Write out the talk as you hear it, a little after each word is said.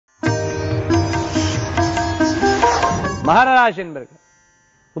மகர ராசி என்பர்கள்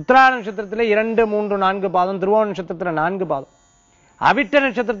உத்திராட நட்சத்திரத்திலே 2, 3, 4 பாதம், திருவோண நட்சத்திரத்துல 4 பாதம், அவிட்ட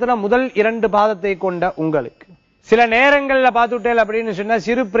நட்சத்திரத்துல முதல் 2 பாதத்தை கொண்ட உங்களுக்கு சில நேரங்கள்ல பார்த்துட்டேன் அப்படின்னு சொன்னா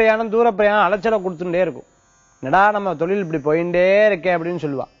சிறு பிரயாணம் தூர பிரயாணம் அலைச்சலை கொடுத்துட்டே இருக்கும். என்னடா நம்ம தொழில் இப்படி போயிட்டே இருக்கே அப்படின்னு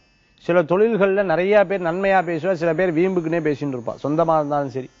சொல்லுவா. சில தொழில்கள்ல நிறைய பேர் நன்மையா பேசுவா, சில பேர் வீம்புக்குன்னே பேசிட்டு இருப்பா. சொந்தமா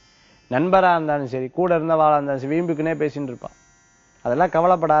இருந்தாலும் சரி, நண்பரா இருந்தாலும் சரி, கூட இருந்தவாளா இருந்தாலும் சரி, வீம்புக்குன்னே பேசிட்டு இருப்பா. அதெல்லாம்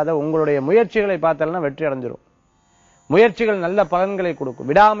கவலைப்படாத, உங்களுடைய முயற்சிகளை பார்த்தா வெற்றி அடைஞ்சிரும். முயற்சிகள் நல்ல பலன்களை கொடுக்கும்.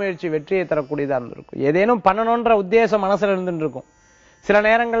 விடாமுயற்சி வெற்றியை தரக்கூடியதா இருந்திருக்கும். ஏதேனும் பண்ணணும்ன்ற உத்தேசம் மனசுல இருந்துட்டு இருக்கும். சில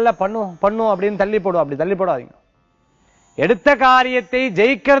நேரங்கள்ல பண்ணும் அப்படின்னு தள்ளி போடும். அப்படி தள்ளி போடாதீங்க. எடுத்த காரியத்தை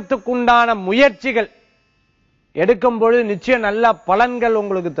ஜெயிக்கிறதுக்குண்டான முயற்சிகள் எடுக்கும் பொழுது நிச்சயம் நல்ல பலன்கள்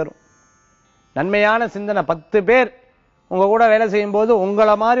உங்களுக்கு தரும். நன்மையான சிந்தனை. 10 பேர் உங்க கூட வேலை செய்யும் போது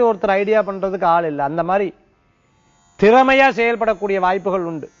உங்களை மாதிரி ஒருத்தர் ஐடியா பண்றதுக்கு ஆள் இல்லை. அந்த மாதிரி திறமையா செயல்படக்கூடிய வாய்ப்புகள்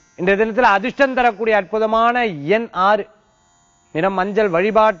உண்டு. இந்த தினத்தில் அதிர்ஷ்டம் தரக்கூடிய அற்புதமான எண் 6, நிறம் மஞ்சள்.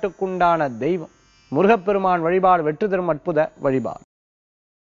 வழிபாட்டுக்குண்டான தெய்வம் முருகப்பெருமான் வழிபாடு வெற்றி தரும் அற்புத வழிபாடு.